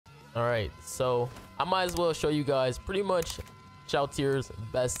All right, so I might as well show you guys pretty much SHALLTEAR's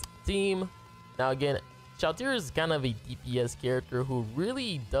best team. Now again, SHALLTEAR is kind of a DPS character who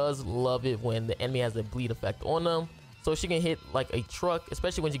really does love it when the enemy has a bleed effect on them, so she can hit like a truck,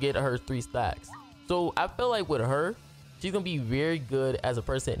 especially when you get her 3 stacks. So I feel like with her, she's gonna be very good as a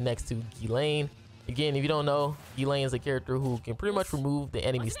person next to Ghislaine. Again, if you don't know, Ghislaine is a character who can pretty much remove the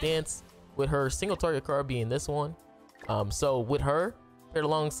enemy stance, with her single target card being this one. So with her paired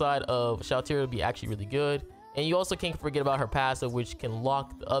alongside of SHALLTEAR would be actually really good. And you also can't forget about her passive, which can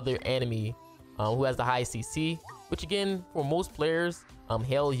lock the other enemy who has the high CC, which again, for most players,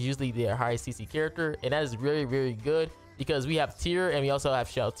 Hale is usually their high CC character, and that is very, very good because we have Tyr and we also have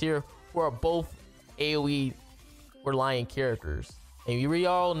SHALLTEAR, who are both AoE reliant characters. And we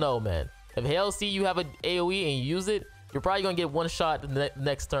all know, man, if Hale see you have an AoE and you use it, you're probably gonna get one shot the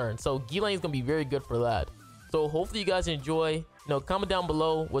next turn. So Ghislaine is gonna be very good for that. So hopefully you guys enjoy. You know, comment down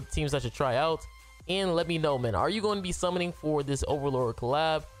below what teams I should try out, and let me know, man. Are you going to be summoning for this Overlord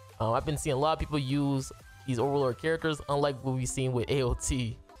collab? I've been seeing a lot of people use these Overlord characters, unlike what we've seen with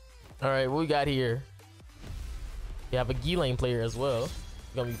AOT. All right, what we got here? We have a Ghislaine player as well.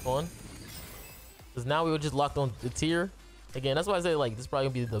 It's gonna be fun. Cause now we were just locked on the Tyr. Again, that's why I say like this is probably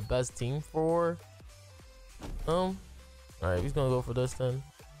gonna be the best team for. All right, he's gonna go for this then,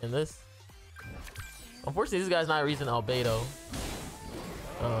 and this. Unfortunately, this guy's not using Albedo.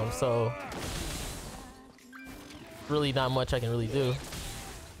 So really not much I can really do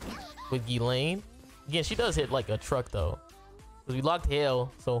with Ghislaine. Again, she does hit like a truck though, because we locked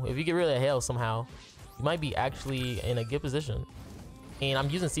Hale. So if you get rid of Hale somehow, you might be actually in a good position. And I'm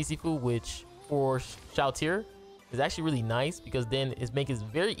using CC which for SHALLTEAR is actually really nice, because then it's making it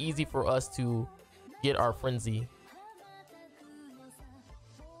very easy for us to get our frenzy.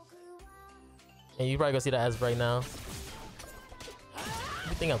 And you probably gonna see that as right now.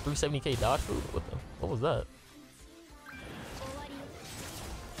 You think I'm 370k dodge food? What was that?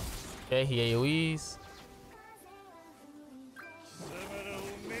 Okay, he AoEs.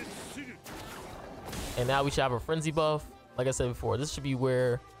 And now we should have a frenzy buff. Like I said before, this should be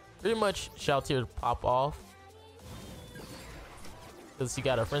where pretty much SHALLTEAR pop off, because you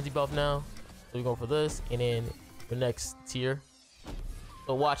got a frenzy buff now. So we go for this, and then the next tier.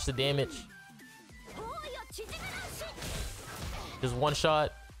 So watch the damage. Just one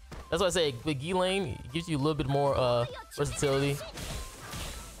shot. That's why I say with Ghislaine, it gives you a little bit more versatility.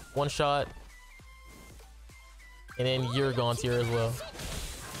 One shot, and then you're gone Tyr as well.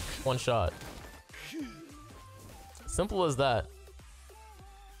 One shot. Simple as that.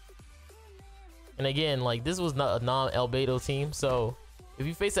 And again, like this was not a non-Albedo team, so if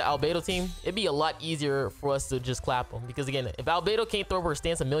you face an Albedo team, it'd be a lot easier for us to just clap them. Because again, if Albedo can't throw her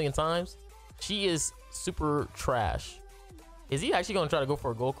stance a million times, she is super trash. Is he actually gonna try to go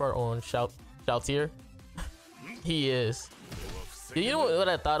for a gold card on SHALLTEAR? He is. You know what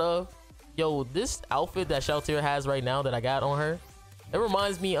I thought of? Yo, this outfit that SHALLTEAR has right now that I got on her, it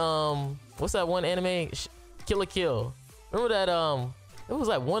reminds me, what's that one anime? Kill la Kill. Remember that, it was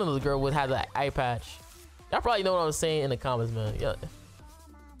like one of the girl would have that eye patch. Y'all probably know what I'm saying in the comments, man. Yeah.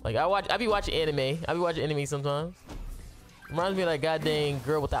 Like I be watching anime. I be watching anime sometimes. Reminds me of that goddamn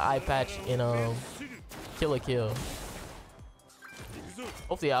girl with the eye patch in Kill la Kill.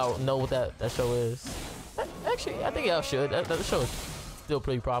 Hopefully I'll know what that show is. Actually, I think y'all should. That show is still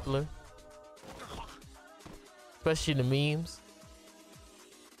pretty popular, especially the memes.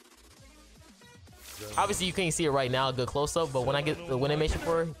 Obviously you can't see it right now, a good close up, but when I get the animation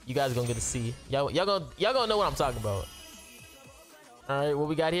for it, you guys are gonna get to see. Y'all gonna know what I'm talking about. All right, what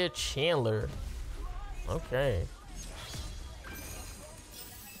we got here? Chandler. Okay.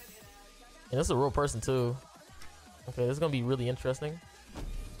 And this is a real person too. Okay, this is gonna be really interesting.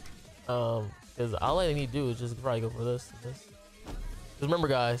 Because all I need to do is just probably go for this. Just remember,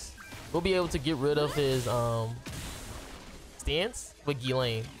 guys, we'll be able to get rid of his stance with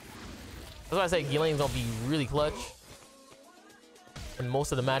Ghislaine. That's why I say Ghislaine's gonna be really clutch in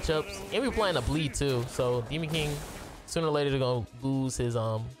most of the matchups. And we're playing a bleed too, so Demon King sooner or later is gonna lose his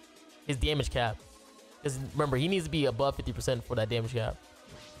damage cap. Because remember, he needs to be above 50% for that damage cap.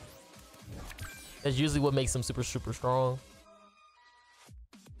 That's usually what makes him super strong.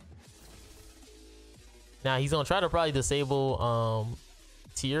 Now he's gonna try to probably disable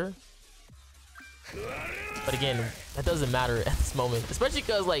Tyr, but again, that doesn't matter at this moment, especially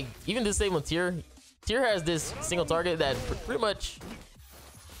because like even disabling Tyr has this single target that pretty much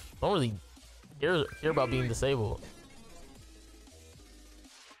don't really care about being disabled.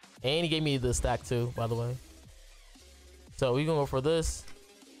 And he gave me the stack too, by the way. So we're gonna go for this.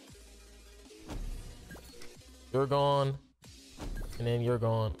 You're gone, and then you're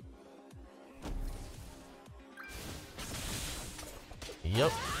gone.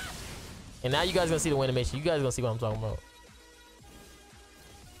 Yep. And now you guys gonna see the animation. You guys gonna see what I'm talking about.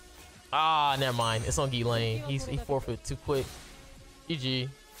 Ah, never mind. It's on Ghislaine. He forfeit too quick. GG.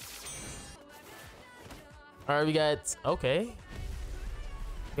 Alright, we got okay.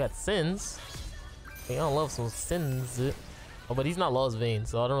 We got Sins. I don't love some Sins. Oh, but he's not Lost Vein,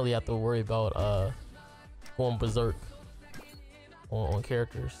 so I don't really have to worry about going berserk on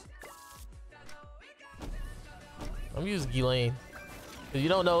characters. I'm using Ghislaine. If you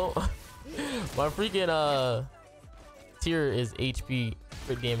don't know, my freaking tier is HP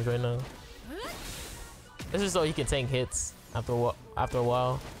crit damage right now. This is so he can tank hits after a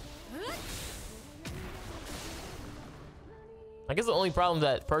while. I guess the only problem is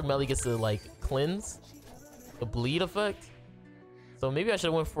that Perk Melly gets to like cleanse the bleed effect. So maybe I should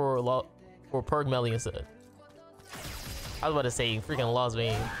have went for Perk Melly instead. I was about to say freaking Lost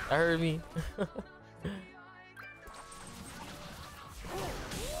Vein. That heard me.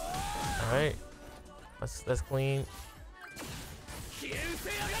 All right, that's clean.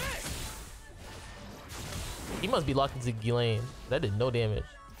 He must be locked into Ghislaine. That did no damage.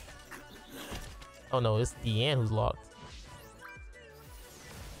 Oh no, it's Deanne who's locked.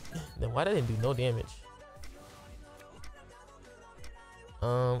 Then why that didn't do no damage?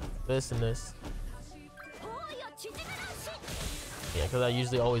 This and this. Yeah, because I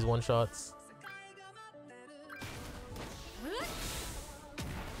usually always one shots.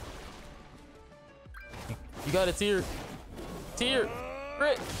 You got a tier. Tier.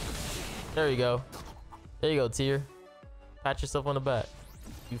 Crit. There you go. There you go, tier. Pat yourself on the back.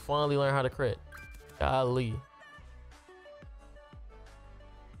 You finally learn how to crit. Golly.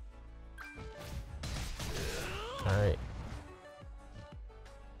 Alright.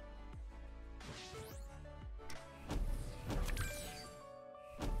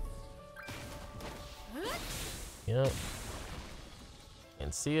 Yep.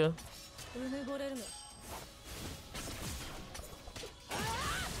 And see ya.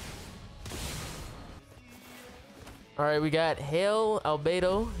 Alright, we got Hale,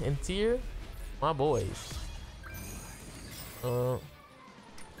 Albedo, and Tier. My boys. And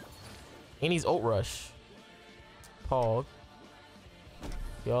he's Ult Rush. Pog.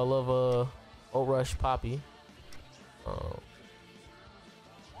 Y'all love Ult Rush Poppy.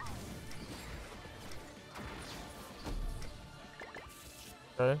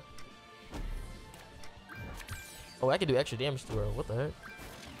 Okay. Oh, I can do extra damage to her. What the heck?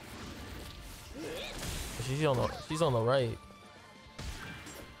 She's on the right.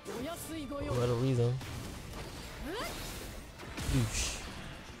 For whatever reason. Oosh.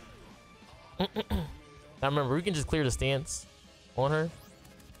 Now remember, we can just clear the stance on her.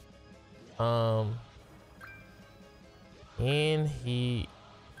 And he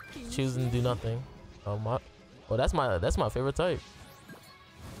choosing to do nothing. Oh, that's my favorite type.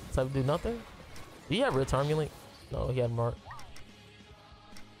 Type do nothing. Do you have Retarmulink? No, he had Mark.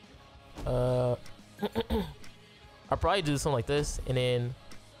 I'll probably do something like this, and then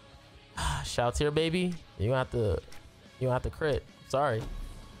SHALLTEAR, baby. You gonna have to crit. Sorry.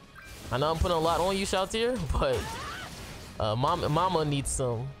 I know I'm putting a lot on you, SHALLTEAR, but Mama needs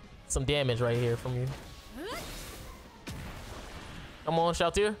some damage right here from you. Come on,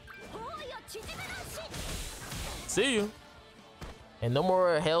 SHALLTEAR. See you. And no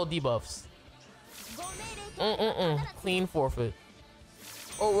more hell debuffs. Clean forfeit.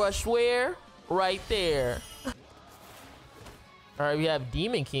 Oh, I swear, right there. All right, we have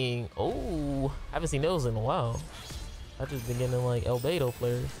Demon King. Oh, I haven't seen those in a while. I've just been getting like Albedo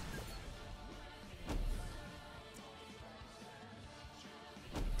players.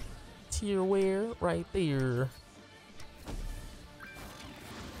 Tier wear right there.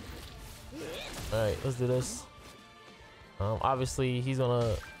 All right, let's do this. Obviously he's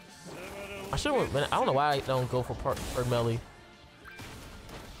gonna. I don't know why I don't go for Perk Melly.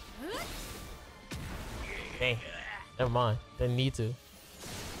 Dang, never mind. Didn't need to.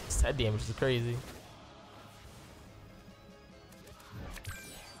 That damage is crazy.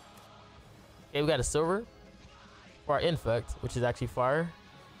 Okay, we got a silver for our infect, which is actually fire.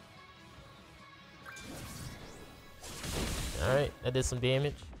 All right, that did some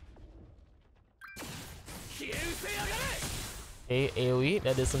damage. AoE,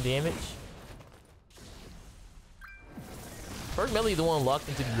 that did some damage. Perk Melly the one locked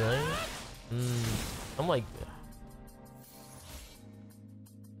into the lane. I'm like,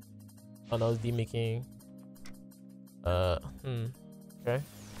 oh no, it's Demon King. Okay.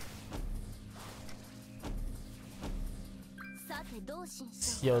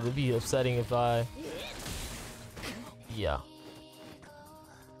 Yo, it'd be upsetting if I, yeah.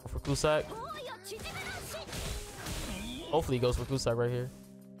 Go for Kusak. Hopefully he goes for Kusak right here.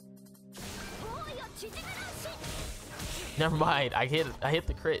 Never mind. I hit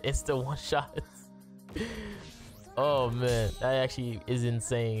the crit. It's still one shot. Oh man, that actually is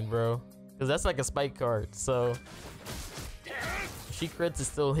insane, bro. Because that's like a spike card. So if she crits, it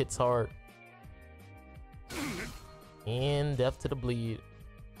still hits hard. And death to the bleed.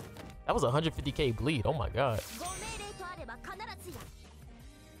 That was 150k bleed. Oh my god.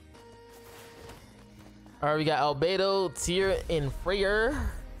 Alright, we got Albedo, Tyr, and Freyr.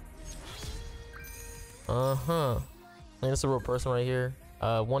 And it's a real person right here.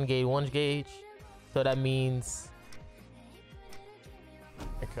 1 gauge. So that means.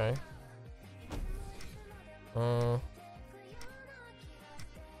 Okay. I'm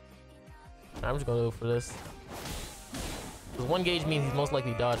just gonna go for this. Because 1 gauge means he's most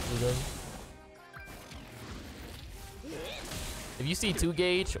likely dodged through them. If you see 2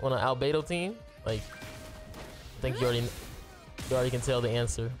 gauge on an Albedo team, like, I think you already can tell the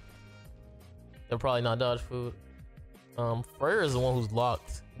answer. They're probably not dodge food. Freyr is the one who's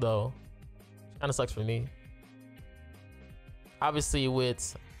locked though. Kind of sucks for me. Obviously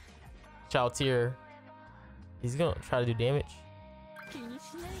with SHALLTEAR, he's gonna try to do damage.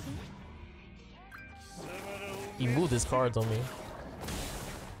 He moved his cards on me.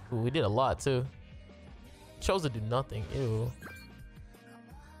 Ooh, we did a lot too. Chose to do nothing. Ew.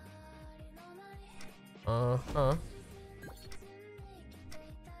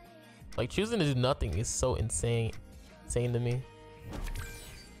 Like choosing to do nothing is so insane to me.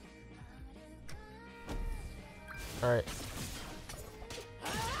 All right.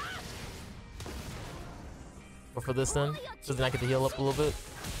 Go for this then, so then I get to heal up a little bit.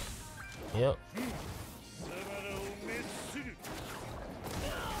 Yep.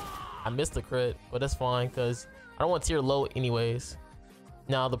 I missed the crit, but that's fine because I don't want Tyr low anyways.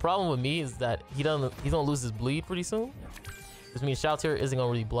 Now the problem with me is that he's gonna lose his bleed pretty soon. This means SHALLTEAR isn't gonna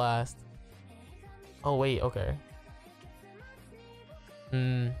really blast. Oh wait, okay.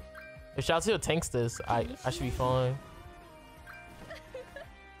 If SHALLTEAR tanks this, I should be fine.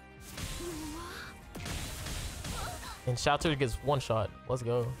 And SHALLTEAR gets 1 shot. Let's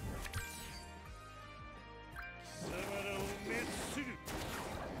go.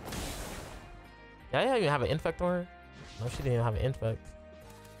 Did I even have an infect on her? No, she didn't even have an infect.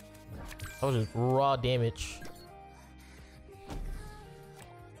 That was just raw damage.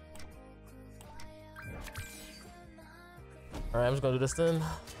 Alright, I'm just gonna do this then.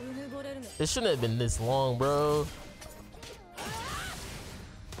 This shouldn't have been this long, bro.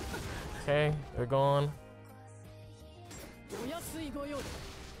 Okay, they're gone.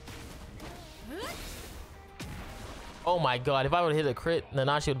 Oh my god, if I would have hit a crit,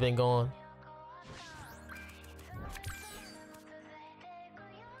 Nanashi would have been gone.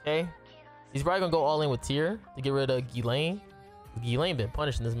 Okay, he's probably gonna go all in with Tyr to get rid of Ghislaine. Ghislaine been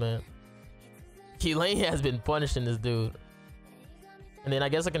punishing this man. Ghislaine has been punishing this dude. And then I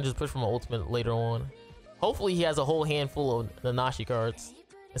guess I can just push from an ultimate later on. Hopefully he has a whole handful of Nanashi cards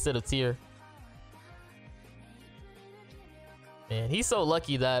instead of Tyr. Man, he's so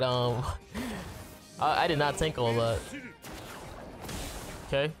lucky that I did not tank all that.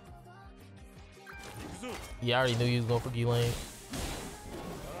 Okay. Yeah, I already knew he was going for Ghislaine.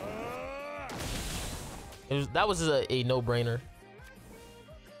 That was just a no-brainer.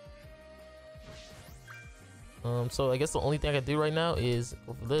 So I guess the only thing I can do right now is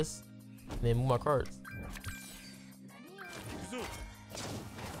go for this and then move my cards.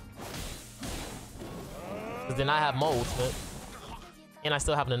 Because then I have my ultimate. And I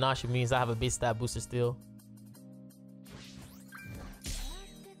still have Nanashi, means I have a base stat booster still.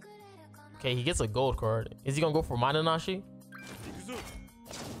 Okay, he gets a gold card. Is he gonna go for my Nanashi?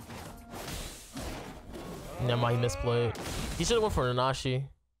 Never mind, he misplayed. He should have went for Nanashi.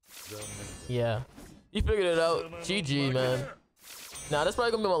 Yeah. He figured it out. GG, man. Now, that's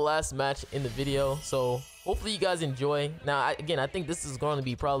probably gonna be my last match in the video. So, hopefully you guys enjoy. Now, again, I think this is going to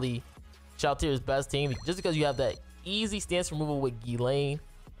be probably SHALLTEAR's best team. Just because you have that easy stance removal with Ghislaine.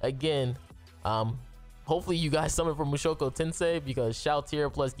 Again, hopefully you guys summon for Mushoku Tensei, because SHALLTEAR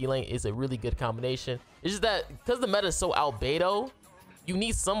plus Ghislaine is a really good combination. It's just that because the meta is so albedo, you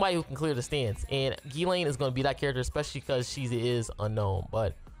need somebody who can clear the stance, and Ghislaine is going to be that character, especially because she is unknown.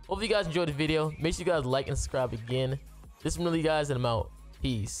 But hopefully you guys enjoyed the video. Make sure you guys like and subscribe again. This is Marilli, guys, and I'm out.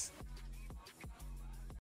 Peace.